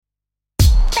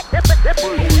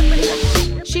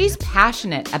She's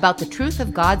passionate about the truth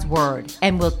of God's Word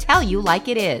and will tell you like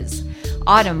it is.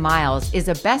 Autumn Miles is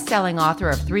a best-selling author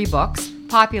of 3 books,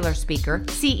 popular speaker,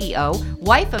 CEO,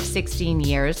 wife of 16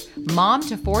 years, mom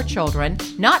to 4 children,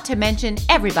 not to mention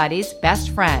everybody's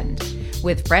best friend.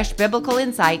 With fresh biblical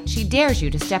insight, she dares you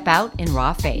to step out in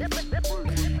raw faith.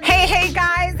 Hey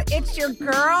guys, it's your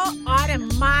girl, Autumn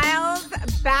Miles,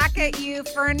 back at you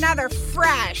for another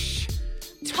fresh,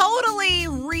 totally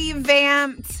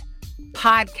revamped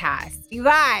podcast. You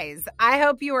guys, I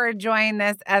hope you are enjoying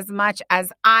this as much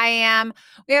as I am.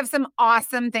 We have some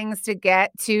awesome things to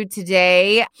get to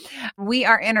today. We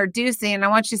are introducing, and I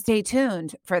want you to stay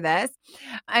tuned for this,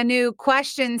 a new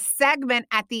question segment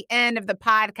at the end of the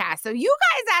podcast. So you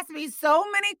guys ask me so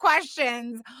many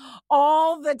questions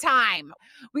all the time.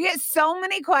 We get so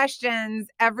many questions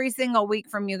every single week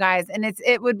from you guys, and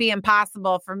it would be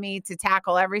impossible for me to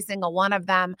tackle every single one of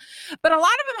them. But a lot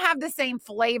of them have the same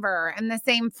flavor and the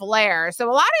same flair.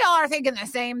 So a lot of y'all are thinking the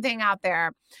same thing out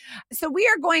there. So we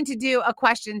are going to do a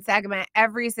question segment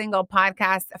every single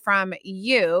podcast from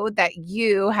you that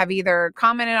you have either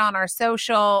commented on our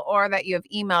social or that you have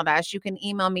emailed us. You can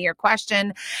email me your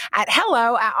question at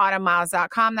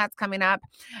hello@autumnmiles.com. That's coming up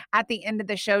at the end of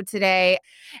the show today.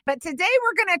 But today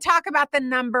we're going to talk about the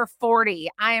number 40.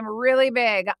 I am really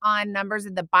big on numbers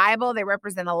in the Bible. They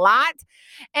represent a lot.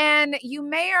 And you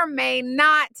may or may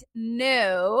not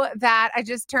know that I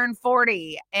just turned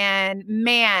 40. And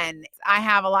man, I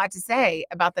have a lot to say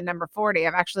about the number 40.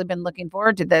 I've actually been looking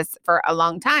forward to this for a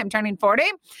long time, turning 40.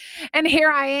 And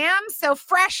here I am. So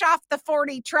fresh off the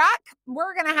 40 truck,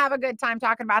 we're going to have a good time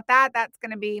talking about that. That's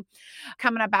going to be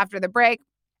coming up after the break.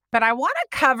 But I want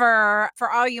to cover, for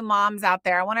all you moms out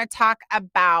there, I want to talk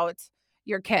about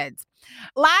your kids.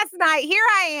 Last night, here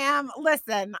I am.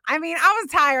 Listen, I was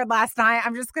tired last night.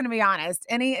 I'm just going to be honest.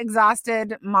 Any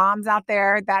exhausted moms out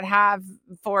there that have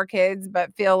 4 kids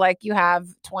but feel like you have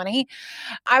 20?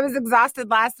 I was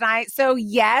exhausted last night. So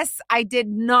yes, I did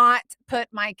not put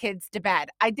my kids to bed.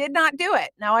 I did not do it.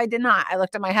 No, I did not. I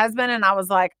looked at my husband and I was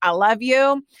like, I love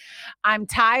you. I'm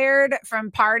tired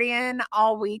from partying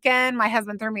all weekend. My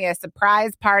husband threw me a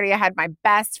surprise party. I had my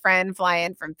best friend fly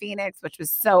in from Phoenix, which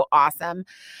was so awesome.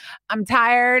 I'm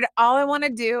tired. All I want to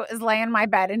do is lay in my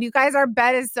bed. And you guys, our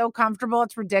bed is so comfortable.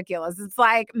 It's ridiculous. It's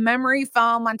like memory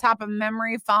foam on top of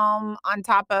memory foam on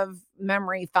top of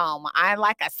memory foam. I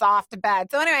like a soft bed.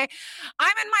 So anyway,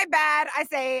 I'm in my bed. I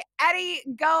say, Eddie,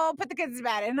 go put the kids to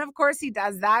bed. And of course he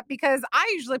does that because I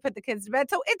usually put the kids to bed.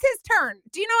 So it's his turn.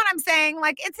 Do you know what I'm saying?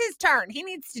 Like, it's his turn. He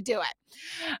needs to do it.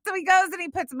 So he goes and he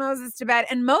puts Moses to bed,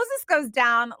 and Moses goes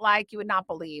down like you would not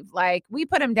believe. Like, we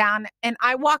put him down and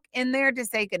I walk in there to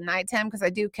say goodnight to him because I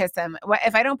do kiss him.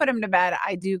 If I don't put him to bed,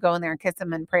 I do go in there and kiss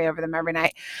him and pray over them every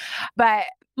night. But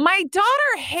my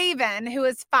daughter Haven, who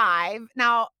is 5,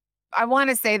 now I want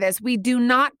to say this. We do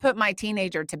not put my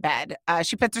teenager to bed.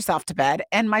 She puts herself to bed,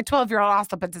 and my 12-year-old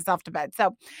also puts herself to bed.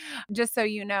 So just so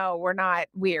you know, we're not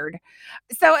weird.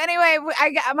 So anyway,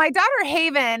 my daughter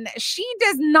Haven, she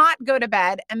does not go to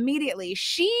bed immediately.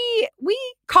 We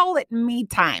call it me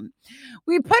time.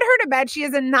 We put her to bed. She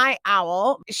is a night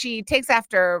owl. She takes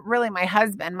after really my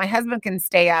husband. My husband can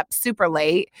stay up super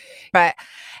late, but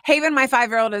Haven, my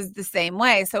 5-year-old, is the same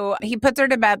way. So he puts her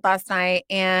to bed last night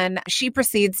and she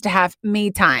proceeds to have me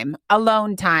time,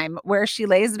 alone time, where she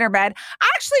lays in her bed. I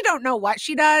actually don't know what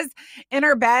she does in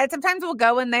her bed. Sometimes we'll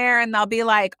go in there and there'll be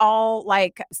like all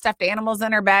like stuffed animals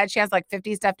in her bed. She has like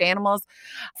 50 stuffed animals.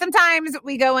 Sometimes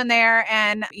we go in there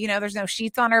and, there's no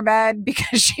sheets on her bed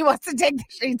because she wants to take the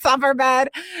sheets off her bed.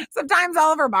 Sometimes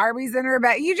all of her Barbies in her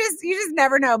bed. You just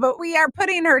never know. But we are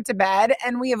putting her to bed,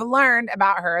 and we have learned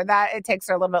about her that it takes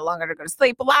her a little bit longer to go to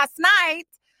sleep. But last night,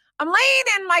 I'm laying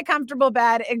in my comfortable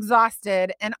bed,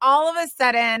 exhausted, and all of a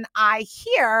sudden I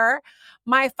hear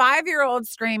my 5-year-old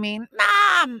screaming,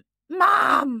 "Mom,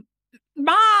 Mom,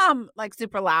 Mom," like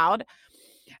super loud.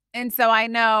 And so I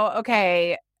know,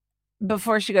 okay,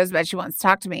 before she goes to bed, she wants to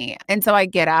talk to me. And so I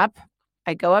get up,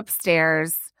 I go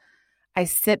upstairs, I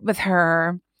sit with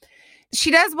her. She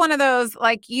does one of those,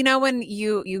 like, when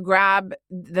you grab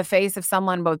the face of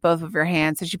someone with both of your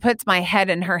hands. So she puts my head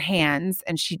in her hands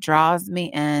and she draws me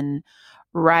in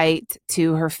right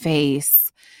to her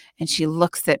face. And she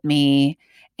looks at me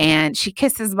and she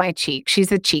kisses my cheek.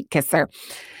 She's a cheek kisser.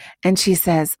 And she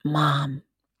says, "Mom,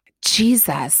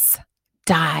 Jesus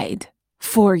died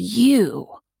for you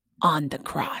on the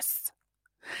cross."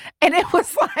 And it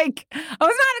was like, I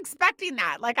was not expecting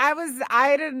that. Like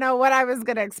I didn't know what I was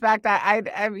going to expect.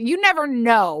 You never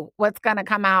know what's going to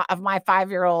come out of my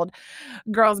 5-year-old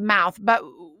girl's mouth. But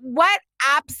what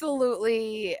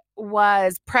absolutely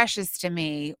was precious to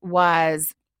me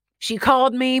was she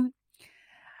called me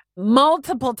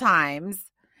multiple times.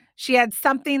 She had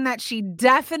something that she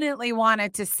definitely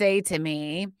wanted to say to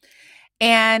me.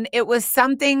 And it was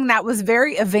something that was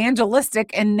very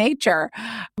evangelistic in nature.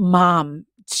 Mom,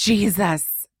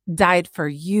 Jesus died for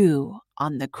you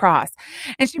on the cross.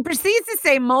 And she proceeds to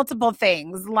say multiple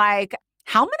things like,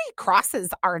 how many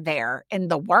crosses are there in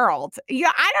the world?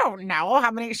 Yeah, I don't know how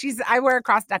many. I wear a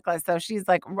cross necklace, so she's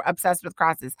like obsessed with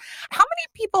crosses. How many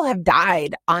people have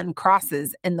died on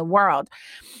crosses in the world?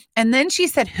 And then she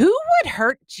said, who would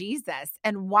hurt Jesus?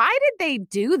 And why did they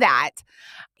do that?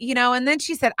 And then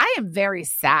she said, I am very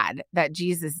sad that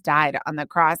Jesus died on the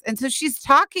cross. And so she's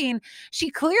talking, she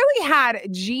clearly had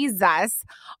Jesus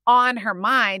on her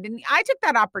mind. And I took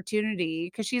that opportunity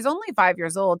because she's only 5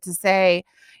 years old to say,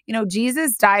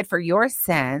 Jesus died for your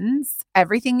sins,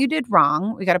 everything you did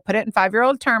wrong. We got to put it in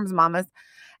 5-year-old terms, mamas.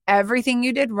 Everything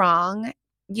you did wrong.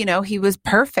 He was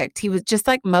perfect. He was just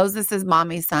like Moses'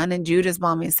 mommy's son and Judah's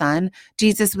mommy's son.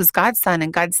 Jesus was God's son,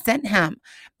 and God sent him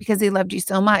because he loved you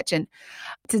so much and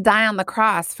to die on the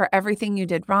cross for everything you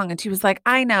did wrong. And she was like,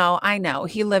 I know.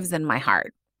 He lives in my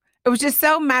heart. It was just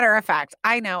so matter of fact.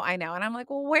 I know. And I'm like,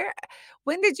 well,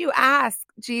 when did you ask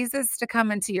Jesus to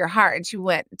come into your heart? And she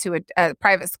went to a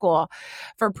private school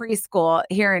for preschool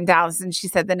here in Dallas. And she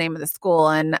said the name of the school.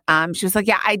 And she was like,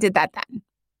 yeah, I did that then.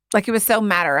 Like it was so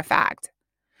matter of fact.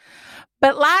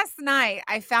 But last night,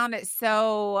 I found it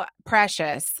so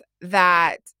precious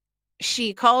that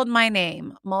she called my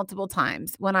name multiple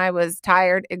times when I was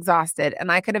tired, exhausted.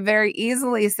 And I could have very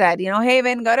easily said,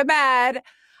 Haven, go to bed.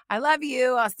 I love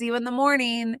you. I'll see you in the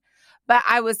morning. But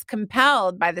I was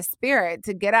compelled by the Spirit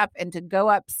to get up and to go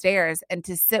upstairs and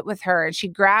to sit with her. And she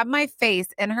grabbed my face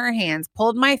in her hands,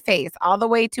 pulled my face all the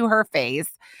way to her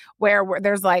face, where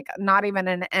there's like not even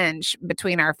an inch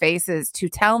between our faces, to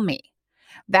tell me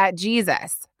that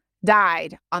Jesus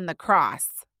died on the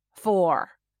cross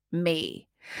for me.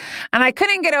 And I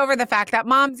couldn't get over the fact that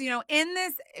moms, in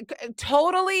this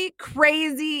totally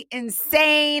crazy,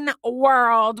 insane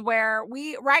world where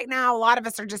right now, a lot of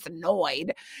us are just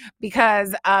annoyed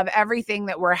because of everything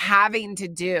that we're having to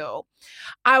do.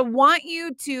 I want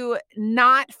you to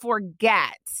not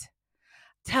forget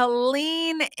to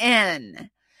lean in.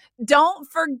 Don't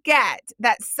forget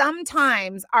that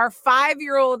sometimes our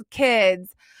 5-year-old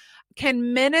kids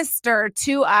can minister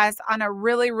to us on a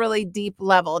really, really deep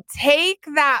level. Take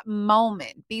that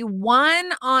moment. Be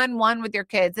one-on-one with your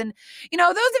kids. And,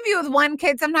 those of you with one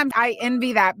kid, sometimes I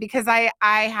envy that because I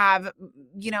have,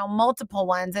 multiple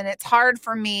ones. And it's hard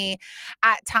for me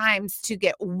at times to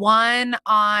get one-on-one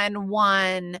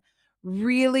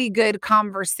really good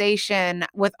conversation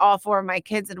with all 4 of my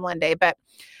kids in one day. But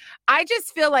I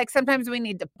just feel like sometimes we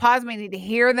need to pause. We need to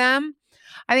hear them.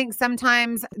 I think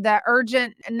sometimes the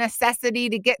urgent necessity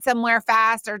to get somewhere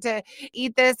fast or to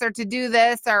eat this or to do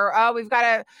this or, we've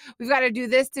got to do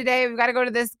this today. We've got to go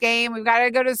to this game. We've got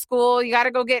to go to school. You got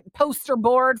to go get poster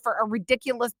board for a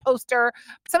ridiculous poster.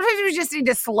 Sometimes we just need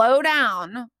to slow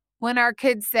down when our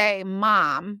kids say,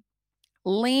 Mom,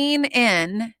 lean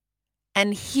in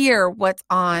and hear what's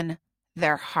on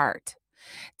their heart.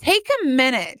 Take a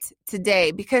minute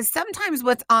today because sometimes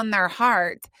what's on their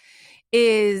heart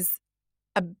is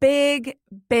a big,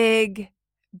 big,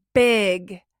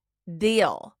 big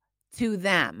deal to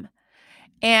them.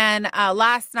 And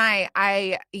last night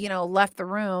I, left the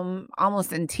room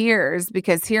almost in tears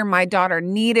because here my daughter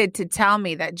needed to tell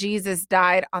me that Jesus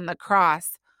died on the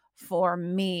cross for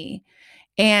me.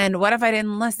 And what if I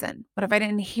didn't listen? What if I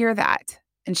didn't hear that?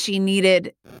 And she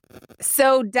needed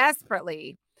so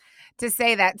desperately to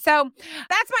say that. So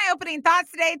that's my opening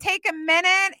thoughts today. Take a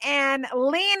minute and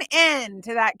lean in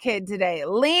to that kid today.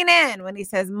 Lean in when he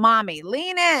says, Mommy.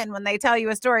 Lean in when they tell you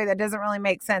a story that doesn't really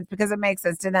make sense because it makes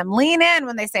sense to them. Lean in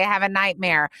when they say, I have a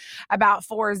nightmare about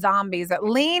 4 zombies.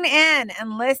 Lean in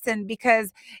and listen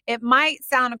because it might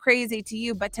sound crazy to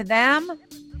you, but to them,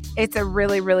 it's a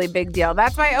really, really big deal.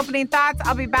 That's my opening thoughts.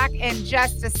 I'll be back in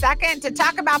just a second to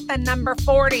talk about the number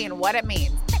 40 and what it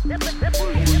means.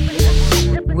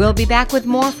 We'll be back with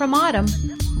more from Autumn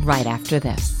right after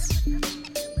this.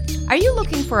 Are you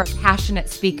looking for a passionate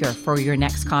speaker for your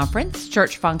next conference,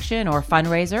 church function, or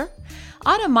fundraiser?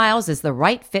 Autumn Miles is the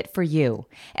right fit for you.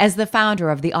 As the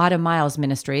founder of the Autumn Miles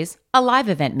Ministries, a live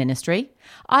event ministry,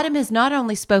 Autumn has not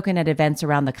only spoken at events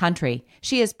around the country,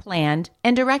 she has planned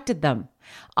and directed them.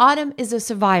 Autumn is a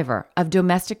survivor of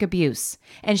domestic abuse,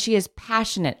 and she is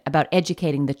passionate about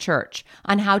educating the church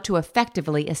on how to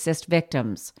effectively assist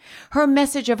victims. Her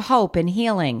message of hope and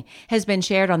healing has been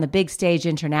shared on the big stage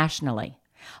internationally.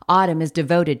 Autumn is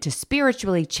devoted to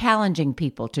spiritually challenging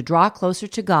people to draw closer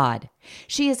to God.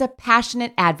 She is a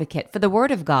passionate advocate for the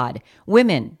Word of God,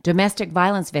 women, domestic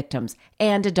violence victims,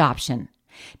 and adoption.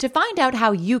 To find out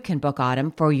how you can book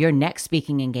Autumn for your next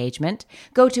speaking engagement,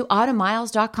 go to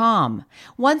autumnmiles.com.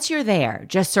 Once you're there,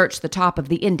 just search the top of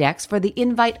the index for the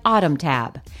Invite Autumn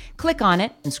tab. Click on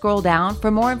it and scroll down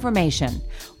for more information.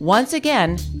 Once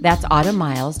again, that's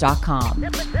autumnmiles.com.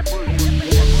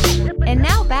 And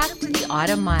now back to the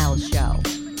Autumn Miles Show.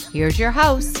 Here's your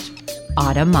host,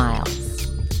 Autumn Miles.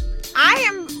 I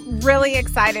am really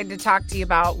excited to talk to you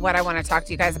about what I want to talk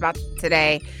to you guys about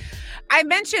today. I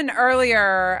mentioned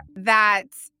earlier that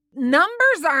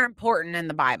numbers are important in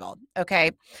the Bible,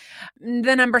 okay?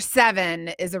 The number 7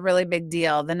 is a really big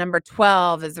deal. The number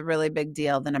 12 is a really big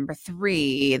deal. The number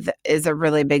 3 is a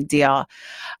really big deal.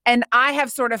 And I have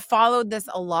sort of followed this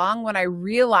along when I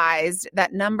realized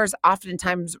that numbers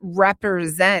oftentimes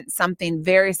represent something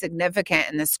very significant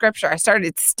in the scripture. I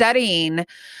started studying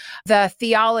the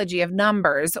theology of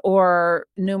numbers or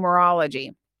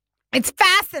numerology. It's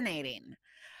fascinating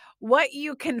what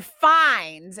you can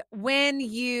find when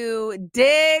you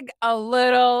dig a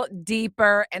little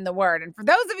deeper in the word. And for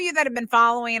those of you that have been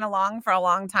following along for a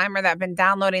long time or that have been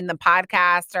downloading the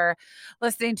podcast or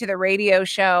listening to the radio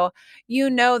show, you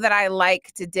know that I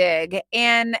like to dig.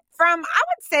 And from, I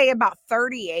would say about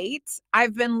 38,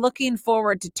 I've been looking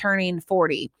forward to turning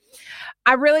 40.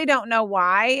 I really don't know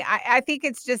why. I think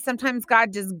it's just sometimes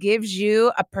God just gives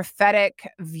you a prophetic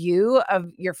view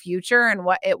of your future and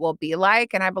what it will be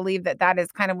like. And I believe that that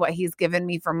is kind of what he's given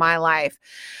me for my life.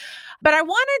 But I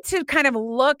wanted to kind of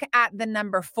look at the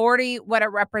number 40, what it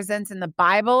represents in the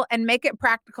Bible, and make it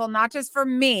practical, not just for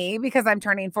me because I'm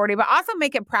turning 40, but also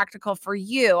make it practical for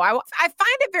you. I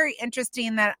find it very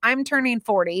interesting that I'm turning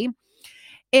 40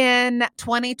 in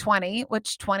 2020,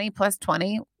 which 20 plus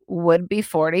 20 would be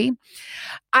 40.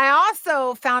 I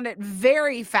also found it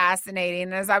very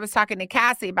fascinating, as I was talking to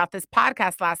Cassie about this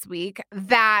podcast last week,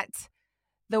 that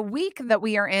the week that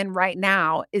we are in right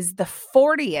now is the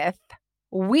 40th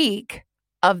week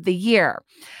of the year.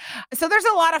 So there's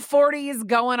a lot of 40s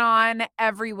going on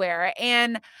everywhere.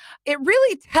 And it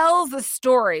really tells a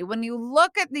story. When you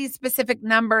look at these specific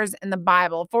numbers in the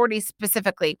Bible, 40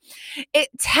 specifically, it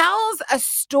tells a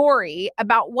story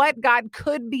about what God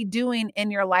could be doing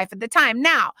in your life at the time.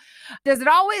 Now, does it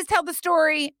always tell the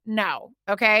story? No.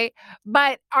 Okay.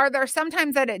 But are there some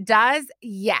times that it does?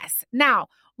 Yes. Now,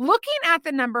 looking at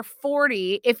the number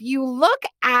 40, if you look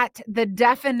at the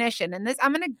definition, and this,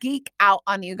 I'm going to geek out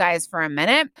on you guys for a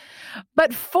minute,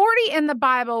 but 40 in the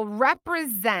Bible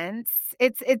represents,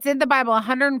 it's in the Bible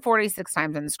 146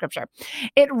 times in the scripture.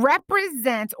 It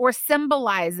represents or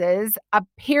symbolizes a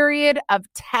period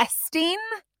of testing,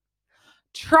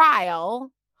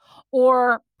 trial,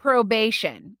 or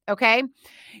probation, okay?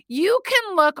 You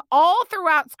can look all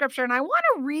throughout scripture, and I want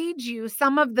to read you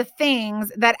some of the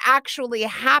things that actually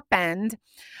happened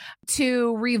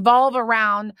to revolve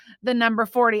around the number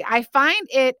 40. I find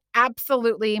it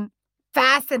absolutely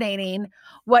fascinating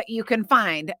what you can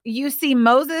find. You see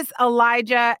Moses,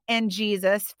 Elijah, and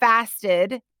Jesus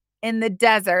fasted in the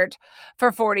desert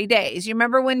for 40 days. You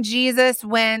remember when Jesus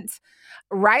went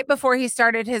right before he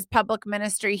started his public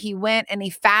ministry, he went and he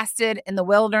fasted in the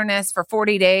wilderness for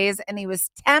 40 days, and he was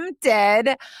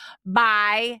tempted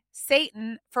by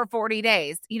Satan for 40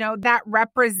 days. You know, that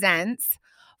represents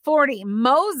 40.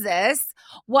 Moses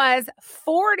was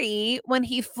 40 when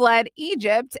he fled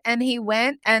Egypt, and he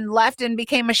went and left and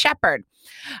became a shepherd.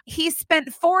 He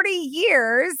spent 40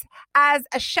 years as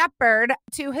a shepherd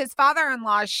to his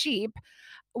father-in-law's sheep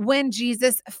when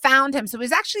Jesus found him. So he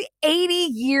was actually 80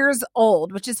 years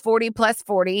old, which is 40 plus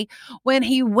 40, when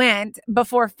he went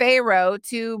before Pharaoh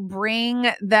to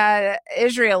bring the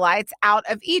Israelites out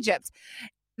of Egypt.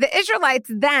 The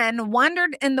Israelites then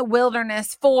wandered in the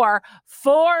wilderness for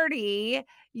 40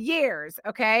 years,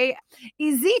 okay?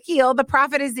 Ezekiel, the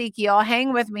prophet Ezekiel,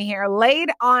 hang with me here, laid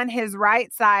on his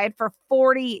right side for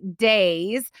 40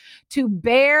 days to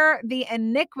bear the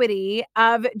iniquity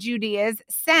of Judea's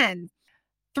sin.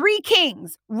 3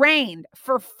 kings reigned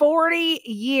for 40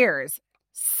 years.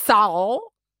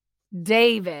 Saul,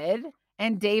 David,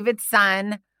 and David's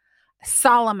son,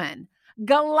 Solomon.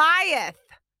 Goliath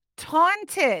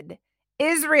taunted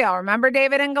Israel, remember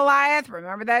David and Goliath?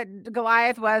 Remember that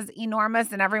Goliath was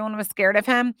enormous and everyone was scared of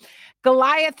him?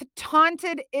 Goliath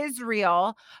taunted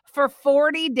Israel for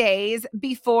 40 days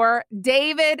before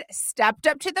David stepped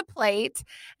up to the plate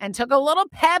and took a little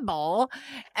pebble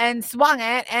and swung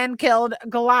it and killed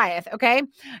Goliath, okay?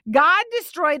 God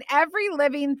destroyed every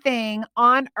living thing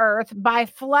on earth by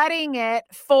flooding it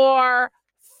for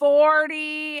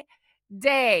 40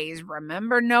 days.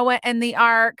 Remember Noah and the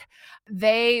ark?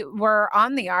 They were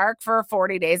on the ark for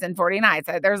 40 days and 40 nights.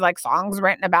 There's like songs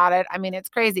written about it. I mean, it's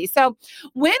crazy. So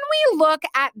when we look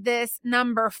at this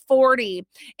number 40,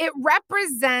 it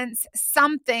represents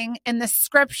something in the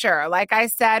scripture. Like I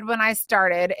said when I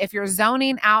started, if you're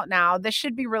zoning out now, this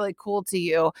should be really cool to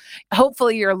you.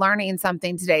 Hopefully you're learning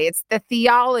something today. It's the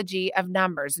theology of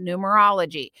numbers,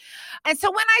 numerology. And so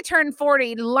when I turned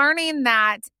 40, learning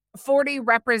that 40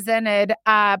 represented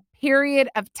a period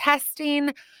of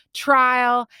testing,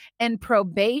 trial, and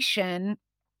probation,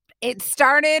 it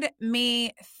started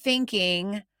me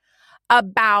thinking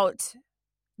about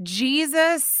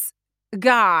Jesus,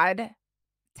 God,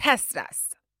 tests us.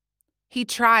 He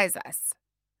tries us.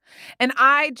 And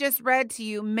I just read to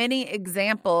you many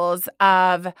examples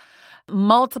of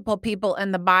multiple people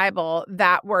in the Bible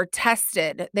that were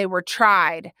tested. They were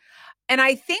tried. And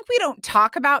I think we don't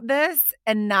talk about this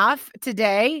enough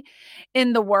today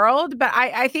in the world, but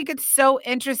I think it's so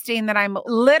interesting that I'm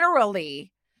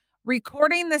literally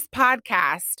recording this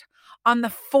podcast on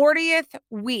the 40th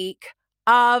week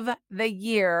of the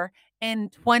year in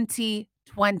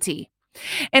 2020.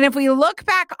 And if we look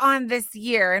back on this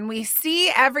year and we see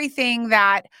everything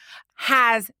that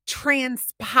has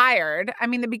transpired, I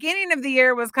mean, the beginning of the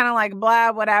year was kind of like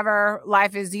blah, whatever,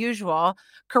 life as usual.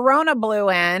 Corona blew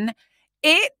in.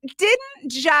 It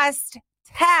didn't just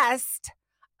test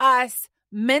us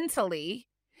mentally.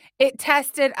 It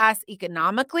tested us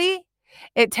economically.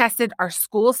 It tested our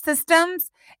school systems.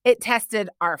 It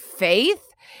tested our faith.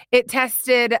 It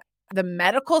tested the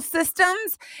medical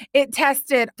systems. It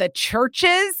tested the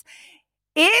churches.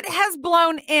 It has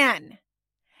blown in,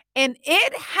 and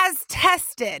it has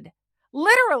tested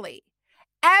literally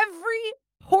every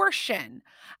portion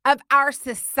of our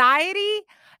society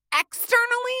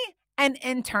externally and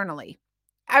internally.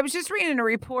 I was just reading a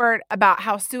report about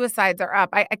how suicides are up.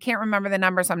 I can't remember the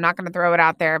number, so I'm not going to throw it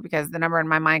out there because the number in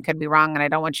my mind could be wrong, and I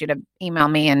don't want you to email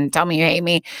me and tell me you hate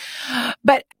me.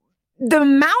 But the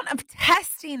amount of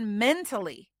testing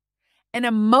mentally and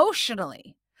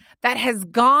emotionally that has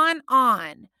gone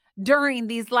on during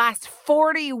these last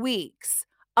 40 weeks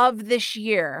of this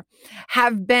year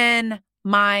have been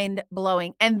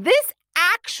mind-blowing. And this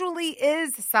actually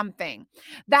is something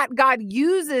that God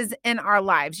uses in our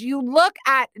lives. You look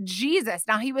at Jesus.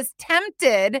 Now, he was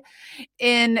tempted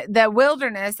in the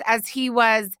wilderness as he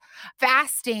was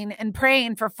fasting and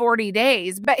praying for 40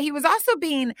 days, but he was also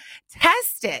being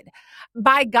tested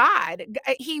by God.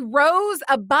 He rose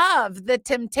above the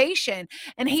temptation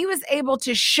and he was able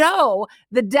to show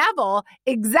the devil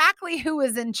exactly who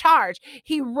is in charge.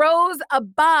 He rose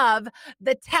above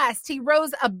the test. He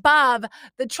rose above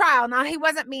the trial. Now, he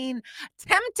wasn't being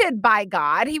tempted by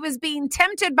God. He was being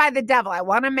tempted by the devil. I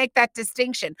want to make that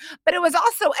distinction. But it was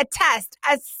also a test,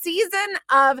 a season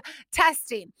of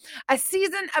testing, a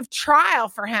season of trial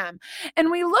for him.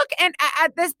 And we look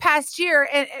at this past year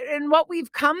and what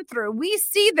we've come through, we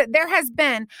see that there has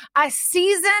been a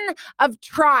season of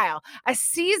trial, a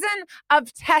season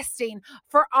of testing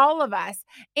for all of us.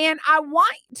 And I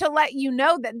want to let you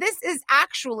know that this is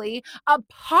actually a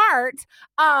part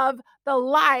of the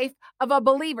life of a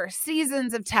believer,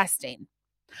 seasons of testing.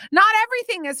 Not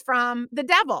everything is from the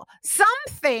devil. Some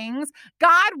things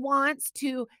God wants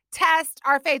to test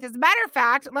our faith. As a matter of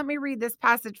fact, let me read this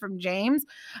passage from James,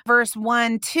 verse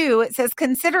 1-2. It says,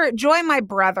 "Consider it joy, my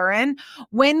brethren,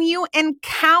 when you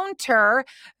encounter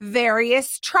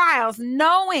various trials,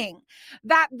 knowing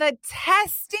that the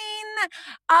testing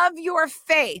of your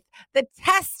faith, the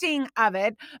testing of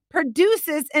it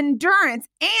produces endurance,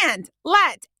 and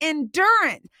let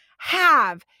endurance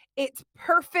have its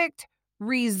perfect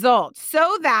result,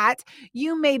 so that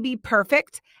you may be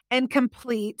perfect and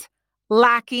complete,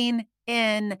 lacking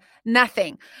in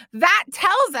nothing." That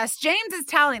tells us, James is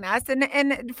telling us,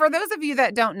 and for those of you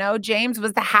that don't know, James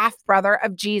was the half brother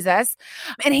of Jesus,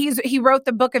 and he wrote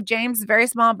the book of James, a very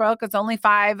small book. It's only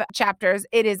 5 chapters.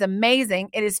 It is amazing.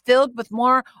 It is filled with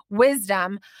more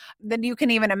wisdom than you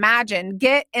can even imagine.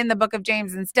 Get in the book of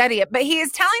James and study it. But he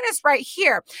is telling us right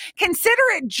here, consider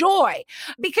it joy,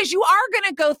 because you are going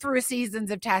to go through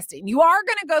seasons of testing. You are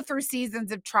going to go through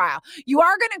seasons of trial. You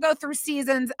are going to go through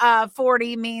seasons of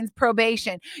 40 means probation.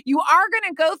 probation. You are going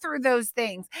to go through those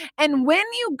things. And when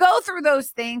you go through those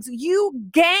things, you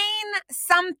gain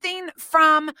something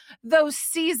from those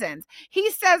seasons. He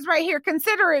says right here,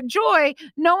 consider it joy,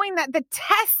 knowing that the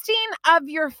testing of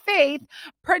your faith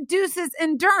produces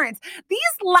endurance. These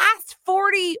last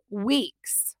 40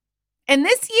 weeks and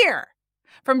this year,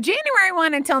 from January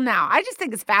 1 until now, I just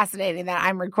think it's fascinating that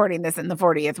I'm recording this in the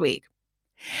 40th week.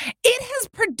 It has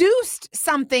produced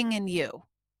something in you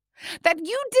that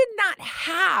you did not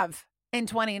have in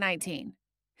 2019.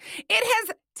 It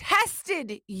has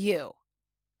tested you.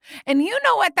 And you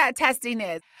know what that testing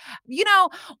is. You know,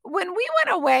 when we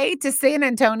went away to San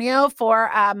Antonio for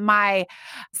my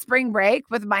spring break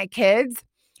with my kids,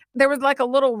 there was like a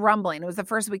little rumbling. It was the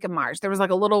first week of March. There was like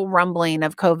a little rumbling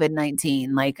of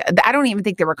COVID-19. Like, I don't even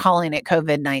think they were calling it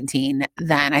COVID-19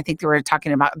 then. I think they were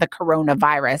talking about the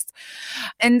coronavirus.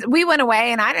 And we went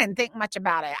away and I didn't think much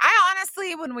about it. I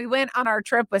honestly, when we went on our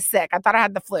trip, was sick. I thought I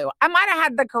had the flu. I might have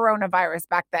had the coronavirus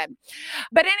back then.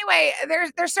 But anyway,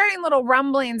 there's starting little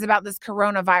rumblings about this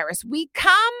coronavirus. We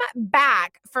come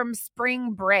back from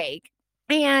spring break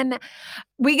and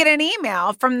we get an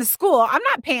email from the school. I'm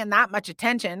not paying that much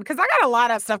attention because I got a lot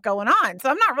of stuff going on. So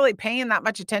I'm not really paying that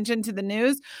much attention to the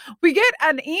news. We get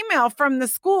an email from the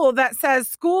school that says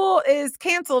school is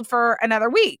canceled for another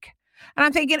week. And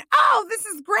I'm thinking, oh, this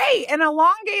is great. An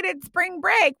elongated spring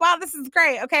break. Wow, this is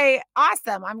great. Okay,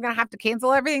 awesome. I'm going to have to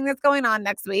cancel everything that's going on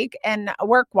next week and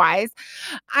work-wise.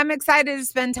 I'm excited to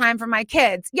spend time for my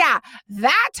kids. Yeah,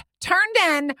 that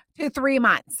turned into 3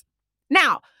 months.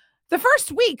 Now, the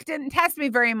first week didn't test me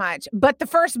very much, but the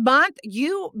first month,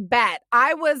 you bet.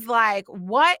 I was like,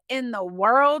 what in the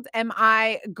world am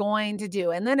I going to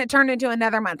do? And then it turned into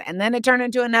another month, and then it turned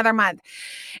into another month.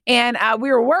 And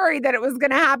we were worried that it was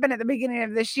going to happen at the beginning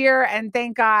of this year. And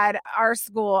thank God our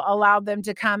school allowed them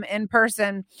to come in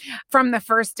person from the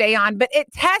first day on. But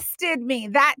it tested me.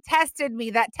 That tested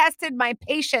me. That tested my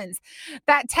patience.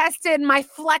 That tested my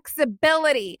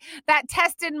flexibility. That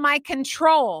tested my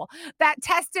control. That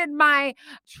tested my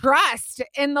trust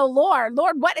in the Lord.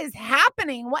 Lord, what is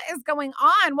happening? What is going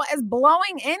on? What is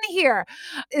blowing in here?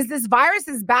 Is this virus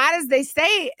as bad as they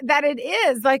say that it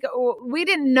is? Like, we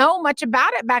didn't know much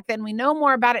about it back then. We know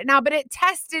more about it now, but it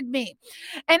tested me.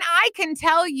 And I can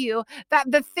tell you that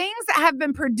the things that have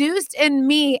been produced in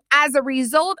me as a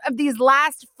result of these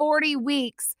last 40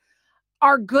 weeks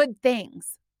are good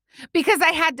things, because I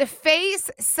had to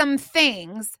face some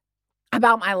things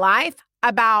about my life,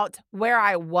 about where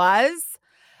I was,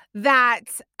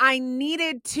 that I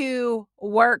needed to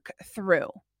work through.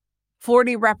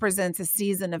 40 represents a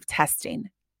season of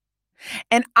testing.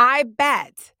 And I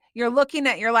bet you're looking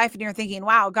at your life and you're thinking,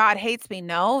 wow, God hates me.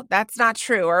 No, that's not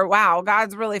true. Or wow,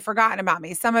 God's really forgotten about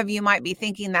me. Some of you might be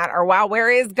thinking that, or wow,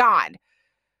 where is God?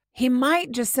 He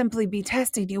might just simply be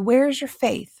testing you. Where's your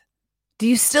faith? Do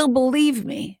you still believe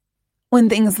me when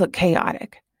things look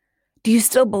chaotic? Do you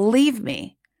still believe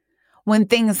me when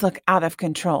things look out of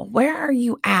control? Where are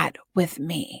you at with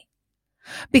me?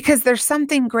 Because there's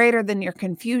something greater than your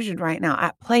confusion right now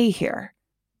at play here.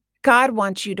 God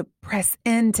wants you to press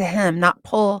into him, not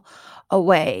pull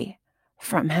away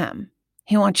from him.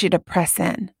 He wants you to press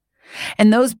in.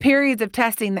 And those periods of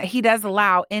testing that he does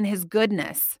allow in his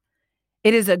goodness,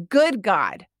 it is a good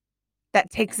God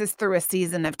that takes us through a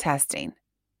season of testing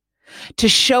to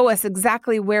show us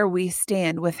exactly where we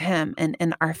stand with him and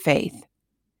in our faith.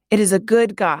 It is a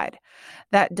good God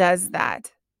that does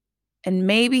that. And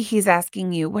maybe he's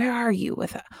asking you, where are you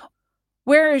with it?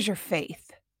 Where is your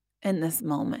faith in this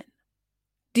moment?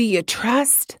 Do you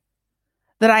trust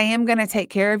that I am going to take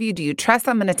care of you? Do you trust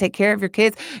I'm going to take care of your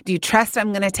kids? Do you trust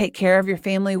I'm going to take care of your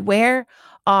family? Where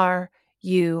are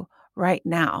you right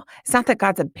now? It's not that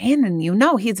God's abandoned you.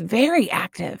 No, he's very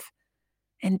active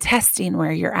in testing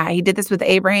where you're at. He did this with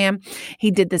Abraham. He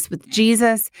did this with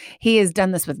Jesus. He has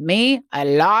done this with me a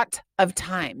lot of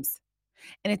times.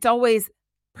 And it's always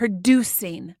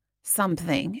producing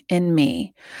something in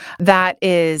me that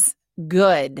is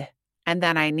good and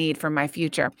that I need for my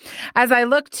future. As I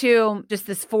look to just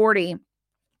this 40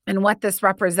 and what this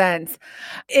represents,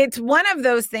 it's one of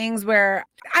those things where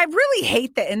I really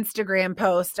hate the Instagram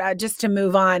post, just to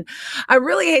move on. I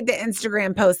really hate the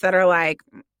Instagram posts that are like,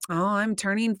 oh, I'm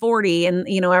turning 40. And,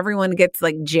 everyone gets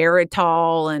like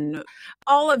Geritol and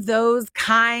all of those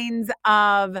kinds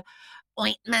of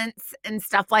ointments and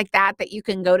stuff like that you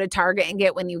can go to Target and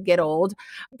get when you get old.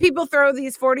 People throw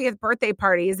these 40th birthday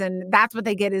parties and that's what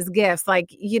they get as gifts. Like,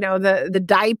 the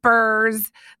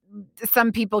diapers,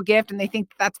 some people gift and they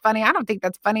think that's funny. I don't think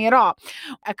that's funny at all.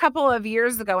 A couple of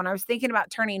years ago, when I was thinking about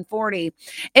turning 40,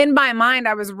 in my mind,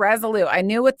 I was resolute. I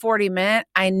knew what 40 meant.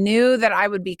 I knew that I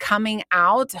would be coming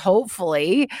out,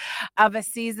 hopefully, of a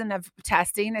season of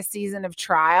testing, a season of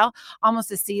trial,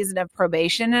 almost a season of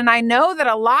probation. And I know that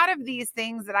a lot of these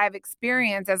things that I've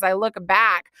experienced as I look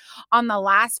back on the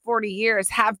last 40 years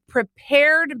have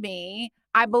prepared me.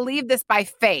 I believe this by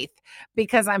faith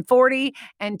because I'm 40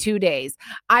 and 2 days.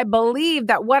 I believe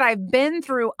that what I've been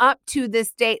through up to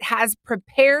this date has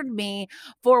prepared me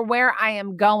for where I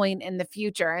am going in the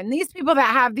future. And these people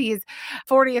that have these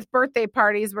 40th birthday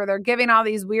parties where they're giving all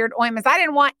these weird ointments, I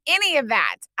didn't want any of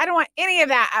that. I don't want any of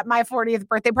that at my 40th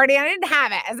birthday party. I didn't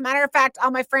have it. As a matter of fact,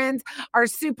 all my friends are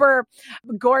super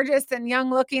gorgeous and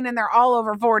young looking and they're all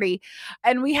over 40.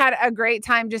 And we had a great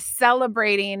time just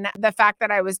celebrating the fact that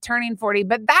I was turning 40.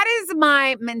 But that is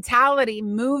my mentality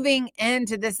moving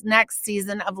into this next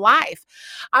season of life.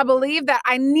 I believe that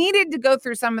I needed to go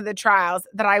through some of the trials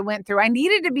that I went through. I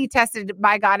needed to be tested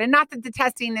by God, and not that the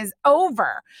testing is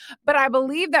over, but I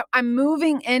believe that I'm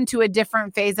moving into a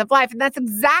different phase of life. And that's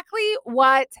exactly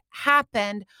what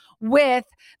happened with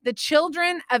the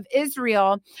children of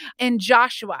Israel and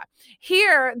Joshua.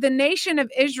 Here, the nation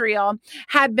of Israel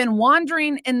had been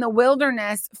wandering in the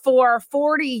wilderness for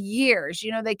 40 years.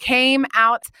 You know, they came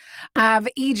out of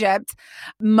Egypt.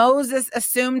 Moses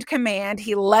assumed command.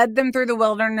 He led them through the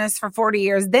wilderness for 40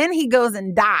 years. Then he goes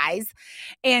and dies,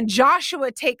 and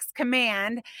Joshua takes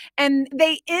command, and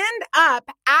they end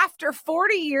up, after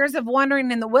 40 years of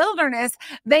wandering in the wilderness,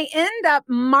 they end up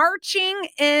marching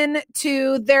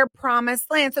into their promised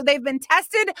land. So they've been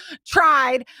tested,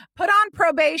 tried, put on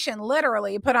probation,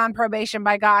 literally put on probation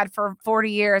by God for 40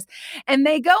 years. And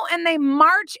they go and they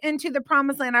march into the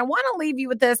promised land. I want to leave you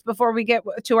with this before we get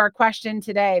to our question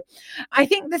today. I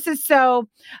think this is so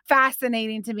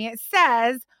fascinating to me. It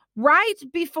says, right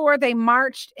before they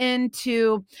marched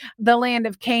into the land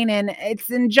of Canaan, it's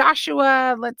in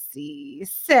Joshua,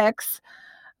 6,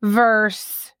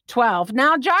 verse 12.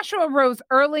 Now Joshua rose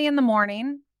early in the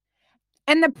morning,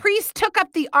 and the priests took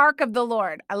up the ark of the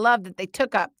Lord. I love that they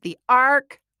took up the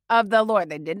ark of the Lord.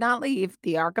 They did not leave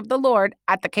the ark of the Lord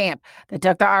at the camp. They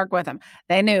took the ark with them.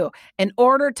 They knew in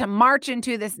order to march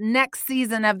into this next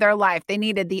season of their life, they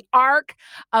needed the ark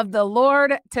of the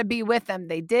Lord to be with them.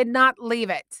 They did not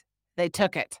leave it. They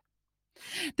took it.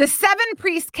 The 7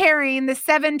 priests carrying the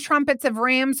 7 trumpets of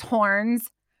ram's horns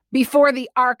before the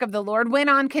ark of the Lord went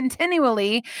on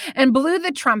continually and blew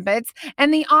the trumpets,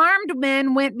 and the armed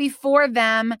men went before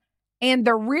them, and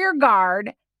the rear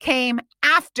guard came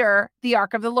after the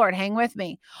ark of the Lord. Hang with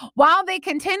me. While they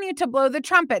continued to blow the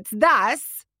trumpets,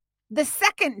 thus, the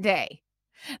second day,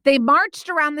 they marched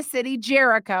around the city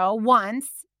Jericho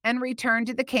once and returned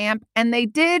to the camp, and they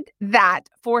did that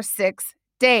for 6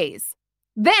 days.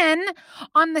 Then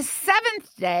on the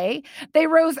 7th day, they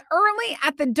rose early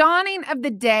at the dawning of the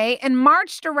day and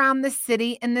marched around the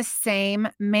city in the same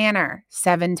manner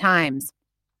 7 times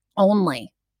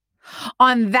only.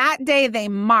 On that day, they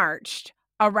marched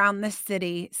around the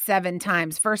city 7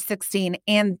 times. Verse 16,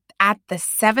 and at the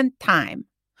 7th time,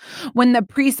 when the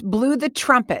priests blew the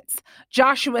trumpets,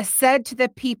 Joshua said to the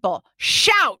people,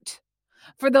 "Shout,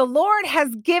 for the Lord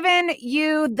has given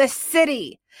you the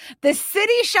city. The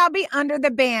city shall be under the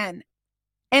ban,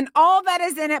 and all that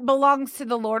is in it belongs to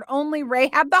the Lord. Only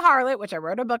Rahab the harlot," which I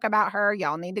wrote a book about her,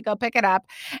 y'all need to go pick it up,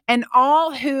 "and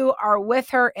all who are with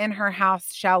her in her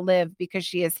house shall live, because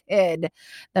she has hid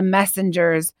the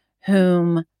messengers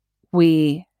whom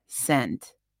we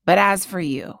sent. But as for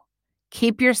you,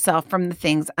 keep yourself from the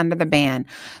things under the ban,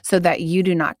 so that you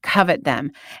do not covet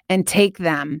them and take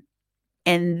them."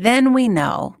 And then we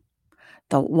know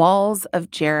the walls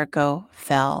of Jericho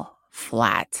fell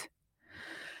flat.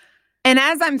 And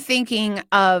as I'm thinking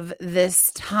of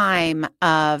this time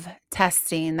of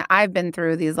testing that I've been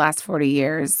through these last 40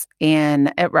 years,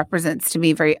 and it represents to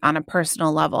me very on a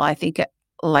personal level, I think,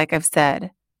 like I've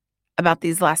said, about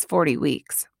these last 40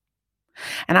 weeks.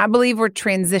 And I believe we're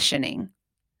transitioning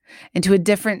into a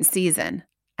different season.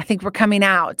 I think we're coming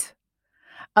out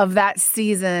of that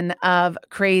season of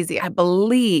crazy. I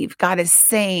believe God is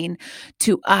saying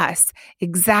to us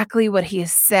exactly what he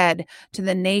has said to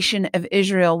the nation of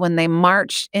Israel when they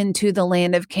marched into the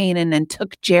land of Canaan and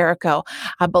took Jericho.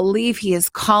 I believe he is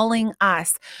calling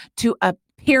us to a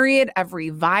period of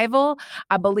revival.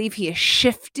 I believe he is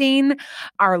shifting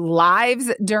our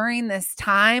lives during this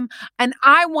time. And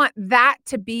I want that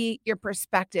to be your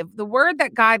perspective. The word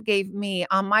that God gave me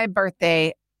on my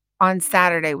birthday on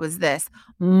Saturday was this: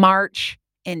 march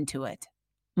into it.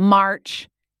 March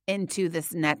into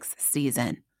this next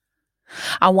season.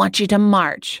 I want you to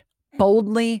march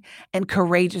boldly and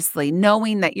courageously,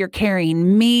 knowing that you're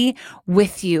carrying me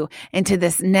with you into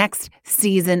this next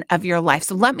season of your life.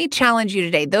 So let me challenge you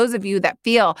today. Those of you that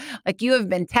feel like you have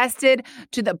been tested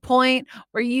to the point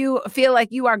where you feel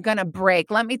like you are going to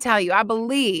break, let me tell you, I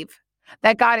believe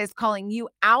that God is calling you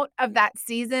out of that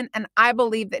season. And I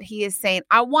believe that he is saying,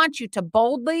 I want you to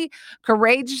boldly,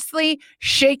 courageously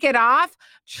shake it off,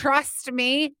 trust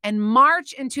me, and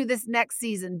march into this next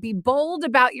season. Be bold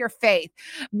about your faith.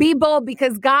 Be bold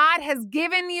because God has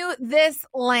given you this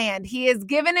land. He has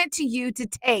given it to you to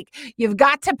take. You've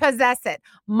got to possess it.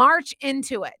 March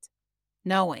into it,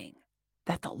 knowing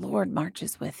that the Lord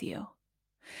marches with you.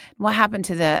 What happened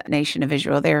to the nation of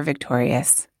Israel? They were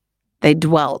victorious. They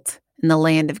dwelt in the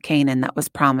land of Canaan that was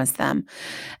promised them.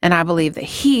 And I believe that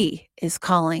he is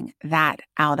calling that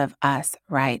out of us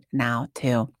right now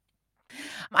too.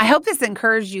 I hope this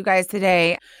encouraged you guys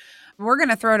today. We're going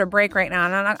to throw it a break right now,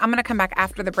 and I'm going to come back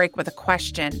after the break with a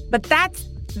question. But that's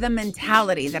the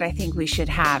mentality that I think we should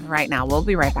have right now. We'll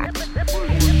be right back.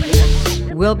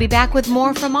 We'll be back with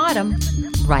more from Autumn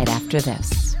right after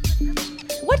this.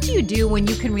 What do you do when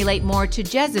you can relate more to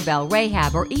Jezebel,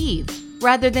 Rahab, or Eve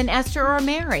rather than Esther or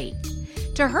Mary?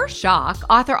 To her shock,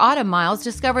 author Autumn Miles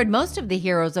discovered most of the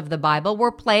heroes of the Bible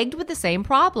were plagued with the same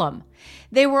problem.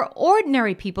 They were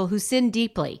ordinary people who sinned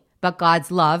deeply, but God's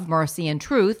love, mercy, and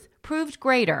truth proved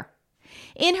greater.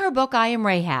 In her book, I Am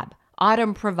Rahab,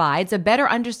 Autumn provides a better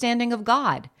understanding of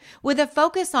God, with a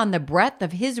focus on the breadth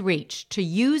of his reach to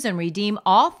use and redeem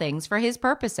all things for his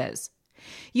purposes.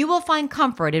 You will find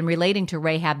comfort in relating to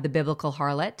Rahab the biblical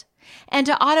harlot, and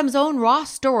to Autumn's own raw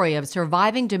story of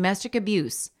surviving domestic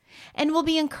abuse, and will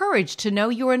be encouraged to know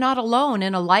you are not alone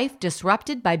in a life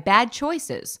disrupted by bad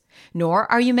choices,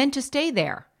 nor are you meant to stay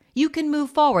there. You can move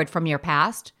forward from your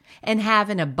past and have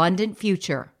an abundant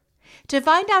future. To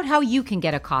find out how you can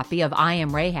get a copy of I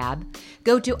Am Rahab,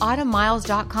 go to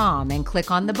autumnmiles.com and click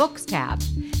on the Books tab.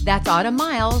 That's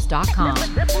autumnmiles.com.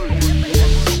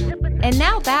 And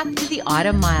now back to the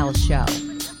Autumn Miles Show.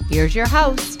 Here's your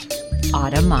host,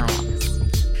 Autumn Miles.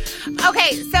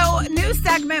 Okay, so new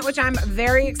segment, which I'm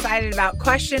very excited about.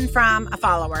 Question from a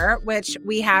follower, which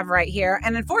we have right here.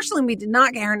 And unfortunately, we did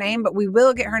not get her name, but we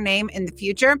will get her name in the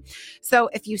future. So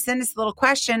if you send us a little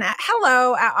question at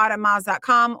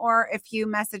hello@autumnmiles.com, or if you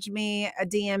message me,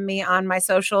 DM me on my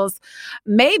socials,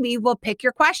 maybe we'll pick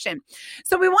your question.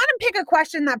 So we want to pick a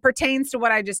question that pertains to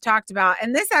what I just talked about.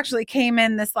 And this actually came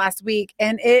in this last week,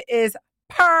 and it is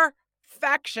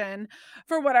perfection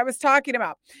for what I was talking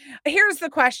about. Here's the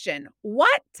question.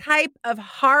 What type of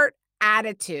heart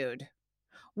attitude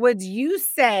would you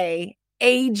say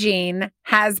aging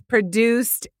has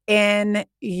produced in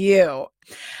you?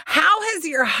 How has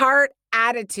your heart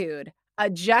attitude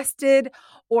adjusted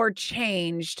or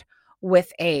changed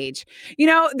with age? You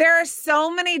know, there are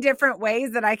so many different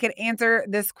ways that I could answer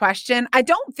this question. I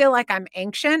don't feel like I'm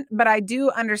ancient, but I do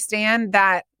understand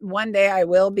that one day I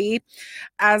will be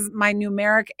as my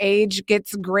numeric age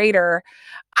gets greater.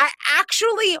 I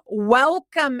actually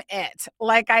welcome it.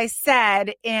 Like I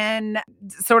said in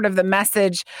sort of the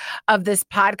message of this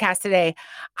podcast today,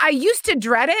 I used to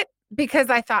dread it because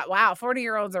I thought, wow,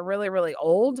 40-year-olds are really, really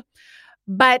old.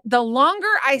 But the longer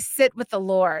I sit with the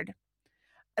Lord,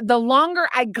 the longer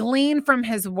I glean from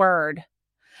his word,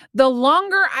 the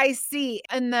longer I see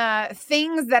in the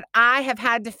things that I have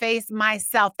had to face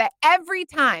myself, that every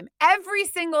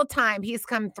single time he's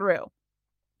come through.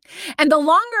 And the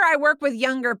longer I work with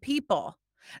younger people,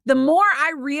 the more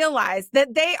I realize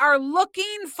that they are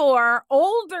looking for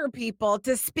older people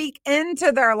to speak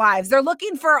into their lives. They're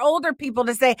looking for older people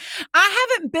to say, I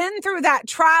haven't been through that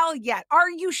trial yet. Are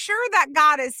you sure that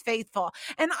God is faithful?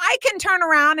 And I can turn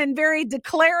around and very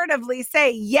declaratively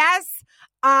say, yes,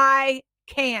 I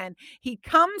can. He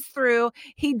comes through.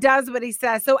 He does what he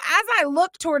says. So as I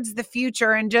look towards the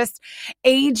future and just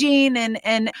aging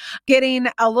and getting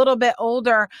a little bit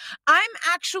older, I'm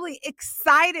actually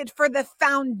excited for the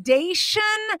foundation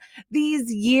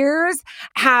these years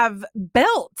have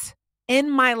built in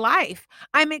my life.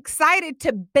 I'm excited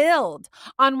to build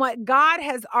on what God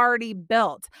has already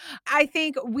built. I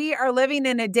think we are living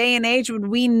in a day and age when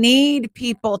we need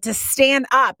people to stand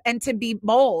up and to be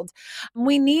bold.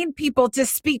 We need people to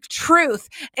speak truth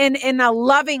in a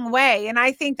loving way. And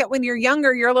I think that when you're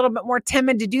younger, you're a little bit more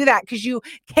timid to do that because you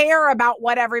care about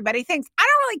what everybody thinks. I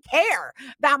don't really care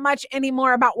that much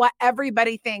anymore about what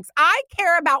everybody thinks. I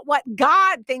care about what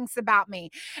God thinks about me.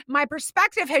 My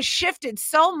perspective has shifted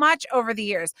so much over over the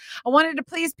years. I wanted to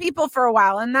please people for a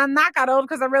while, and then that got old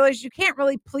because I realized you can't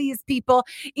really please people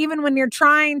even when you're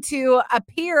trying to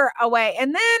appear a way.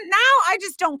 And then now I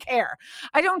just don't care.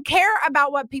 I don't care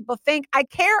about what people think. I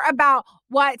care about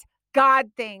what God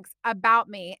thinks about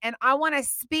me. And I want to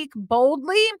speak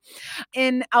boldly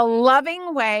in a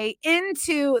loving way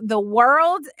into the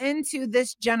world, into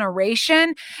this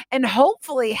generation, and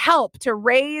hopefully help to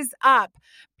raise up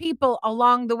people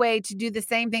along the way to do the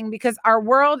same thing, because our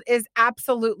world is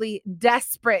absolutely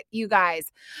desperate, you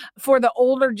guys, for the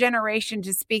older generation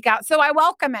to speak out. So I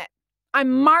welcome it.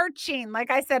 I'm marching,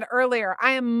 like I said earlier,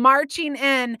 I am marching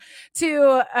in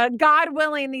to, God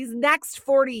willing, these next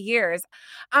 40 years.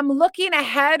 I'm looking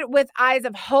ahead with eyes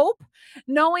of hope,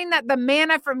 knowing that the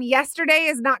manna from yesterday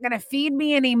is not going to feed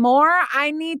me anymore.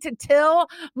 I need to till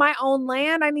my own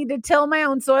land. I need to till my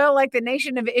own soil like the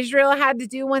nation of Israel had to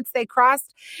do once they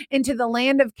crossed into the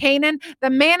land of Canaan. The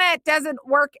manna doesn't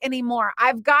work anymore.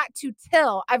 I've got to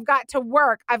till. I've got to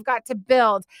work. I've got to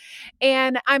build.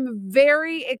 And I'm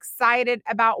very excited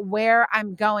about where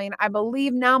I'm going. I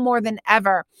believe now more than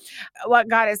ever what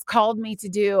God has called me to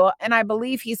do. And I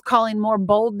believe he's calling more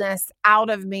boldness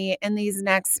out of me in these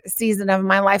next season of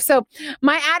my life. So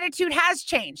my attitude has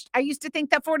changed. I used to think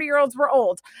that 40-year-olds were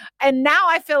old. And now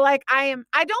I feel like I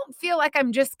don't feel like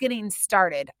I'm just getting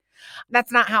started.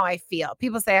 That's not how I feel.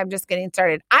 People say I'm just getting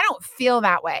started. I don't feel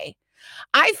that way.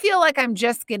 I feel like I'm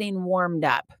just getting warmed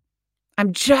up.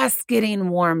 I'm just getting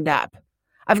warmed up.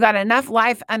 I've got enough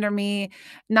life under me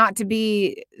not to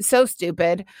be so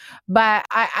stupid, but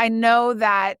I know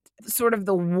that sort of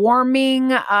the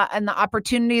warming and the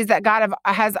opportunities that God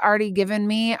has already given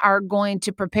me are going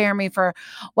to prepare me for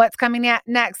what's coming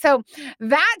next. So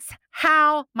that's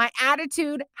how my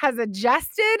attitude has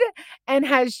adjusted and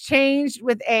has changed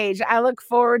with age. I look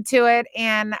forward to it,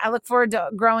 and I look forward to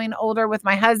growing older with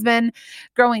my husband,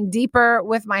 growing deeper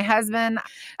with my husband.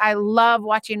 I love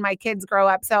watching my kids grow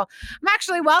up. So I'm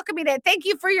actually welcoming it. Thank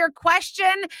you for your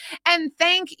question, and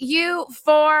thank you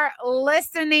for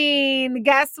listening.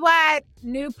 Guess what?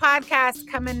 New podcast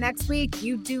coming next week.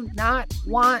 You do not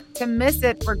want to miss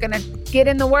it. We're going to get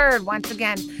in the word once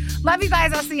again. Love you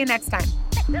guys. I'll see you next time.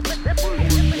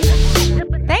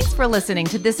 Thanks for listening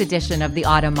to this edition of the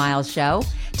Autumn Miles Show.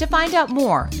 To find out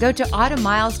more, go to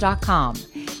autumnmiles.com.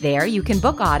 There you can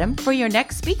book Autumn for your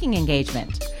next speaking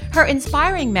engagement. Her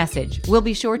inspiring message will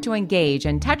be sure to engage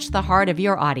and touch the heart of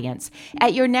your audience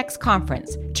at your next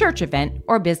conference, church event,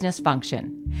 or business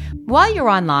function. While you're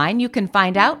online, you can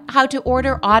find out how to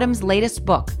order Autumn's latest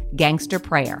book, Gangster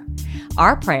Prayer.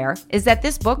 Our prayer is that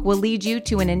this book will lead you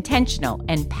to an intentional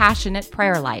and passionate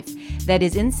prayer life that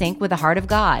is in sync with the heart of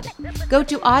God. Go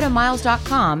to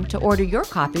autumnmiles.com to order your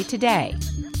copy today.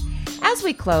 As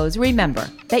we close, remember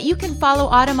that you can follow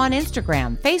Autumn on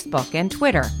Instagram, Facebook, and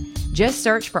Twitter. Just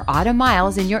search for Autumn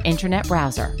Miles in your internet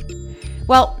browser.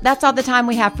 Well, that's all the time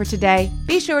we have for today.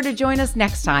 Be sure to join us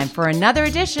next time for another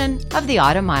edition of the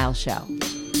Autumn Miles Show.